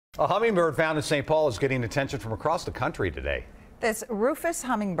A hummingbird found in St. Paul is getting attention from across the country today. This rufous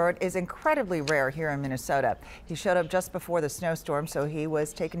hummingbird is incredibly rare here in Minnesota. He showed up just before the snowstorm, so he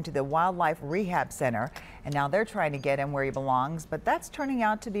was taken to the Wildlife Rehab Center, and now they're trying to get him where he belongs, but that's turning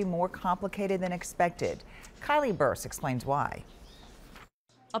out to be more complicated than expected. Kylie Bearse explains why.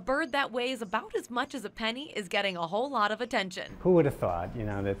 A bird that weighs about as much as a penny is getting a whole lot of attention. Who would have thought,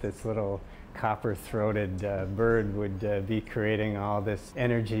 that this little copper-throated bird would be creating all this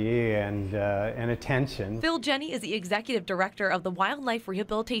energy and attention. Phil Jenny is the executive director of the Wildlife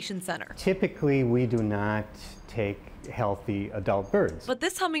Rehabilitation Center. Typically, we do not take healthy adult birds. But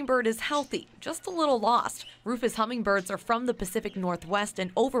this hummingbird is healthy, just a little lost. Rufous hummingbirds are from the Pacific Northwest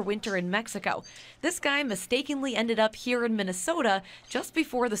and overwinter in Mexico. This guy mistakenly ended up here in Minnesota just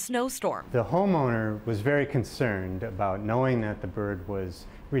before the snowstorm. The homeowner was very concerned about knowing that the bird was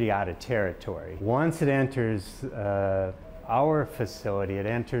really out of territory. Once it enters our facility, it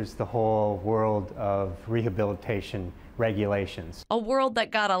enters the whole world of rehabilitation regulations. A world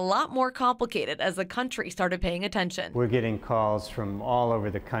that got a lot more complicated as the country started paying attention. We're getting calls from all over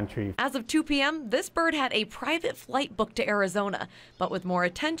the country. As of 2 p.m., this bird had a private flight booked to Arizona. But with more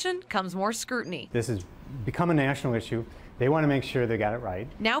attention comes more scrutiny. This has become a national issue. They want to make sure they got it right.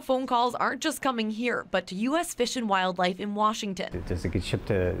 Now phone calls aren't just coming here, but to U.S. Fish and Wildlife in Washington. Does it get shipped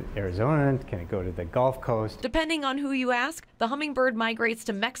to Arizona? Can it go to the Gulf Coast? Depending on who you ask, the hummingbird migrates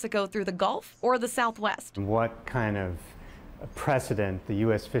to Mexico through the Gulf or the Southwest. What kind of precedent the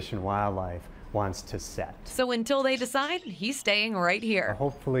U.S. Fish and Wildlife wants to set. So until they decide, he's staying right here.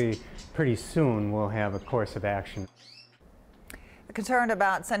 Hopefully, pretty soon we'll have a course of action. Concerned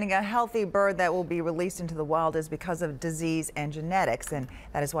about sending a healthy bird that will be released into the wild is because of disease and genetics, and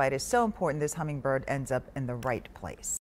that is why it is so important this hummingbird ends up in the right place.